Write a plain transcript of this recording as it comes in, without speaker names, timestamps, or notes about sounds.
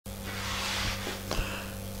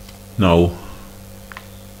Now,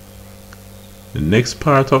 the next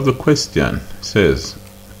part of the question says,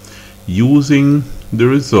 using the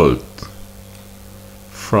result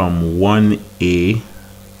from 1a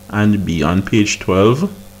and b on page 12,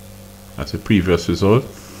 that's the previous result,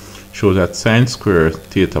 shows that sine squared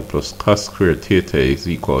theta plus cos squared theta is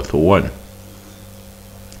equal to 1.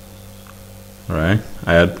 Alright,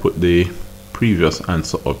 I had put the previous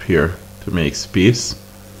answer up here to make space.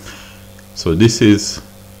 So this is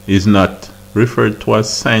not referred to as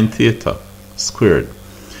sine theta squared.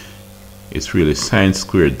 It's really sine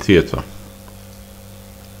squared theta.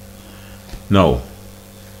 Now,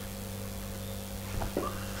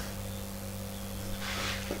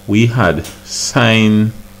 we had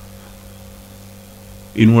sine,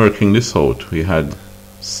 in working this out, we had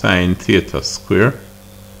sine theta square,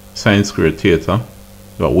 sine squared theta.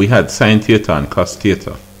 Well, we had sine theta and cos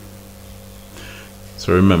theta.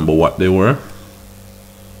 So remember what they were.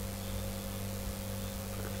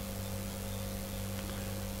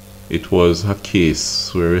 It was a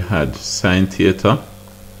case where we had sine theta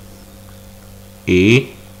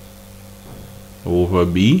A over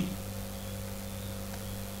B.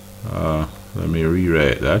 Let me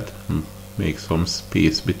rewrite that. Make some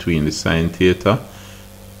space between the sine theta.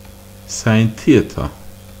 Sine theta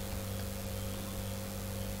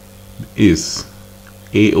is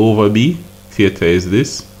A over B. Theta is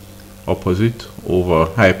this. Opposite over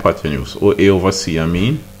hypotenuse. Or A over C, I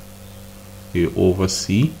mean. A over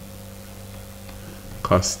C.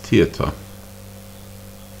 Cos theta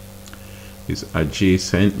is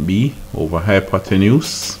adjacent B over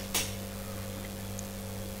hypotenuse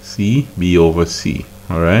C, B over C.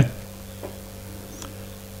 Alright?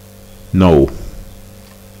 Now,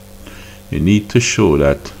 you need to show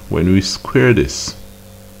that when we square this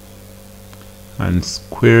and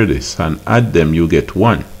square this and add them, you get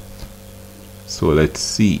 1. So let's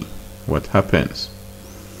see what happens.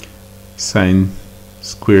 Sine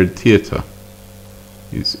squared theta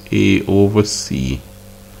is A over C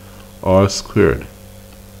all squared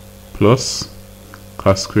plus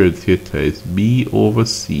cos squared theta is B over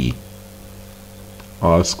C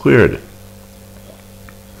all squared.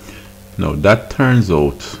 Now that turns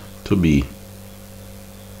out to be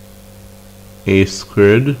A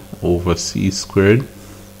squared over C squared,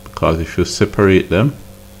 because if you separate them,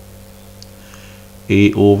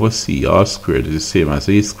 A over C all squared is the same as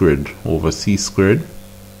A squared over C squared,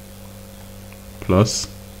 plus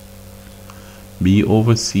B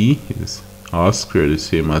over C is all squared is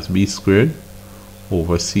the same as B squared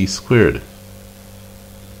over C squared.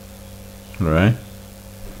 Alright?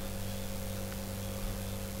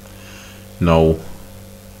 Now,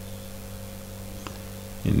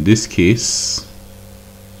 in this case,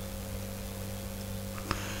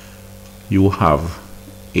 you have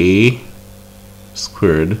A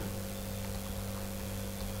squared,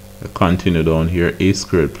 continue down here, A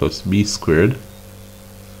squared plus B squared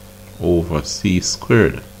over C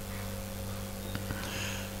squared.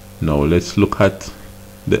 Now let's look at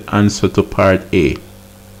the answer to part A.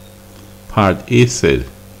 Part A said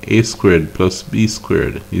A squared plus B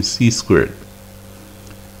squared is C squared.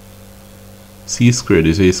 C squared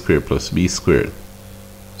is A squared plus B squared.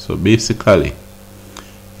 So basically,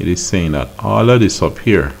 it is saying that all of this up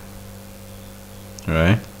here,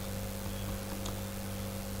 right,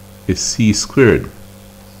 is C squared.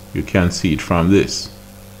 You can see it from this.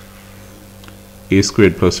 A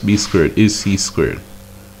squared plus B squared is C squared.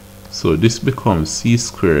 So this becomes C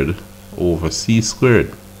squared over C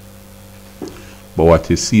squared. But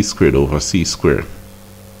what is C squared over C squared?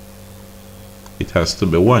 It has to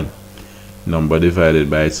be 1. Number divided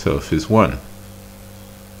by itself is 1.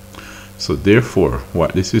 So therefore,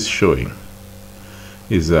 what this is showing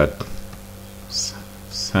is that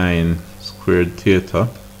sine squared theta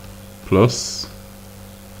plus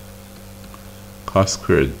cos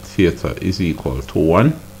squared theta is equal to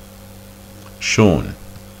 1, shown.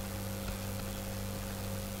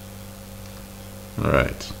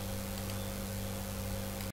 Alright.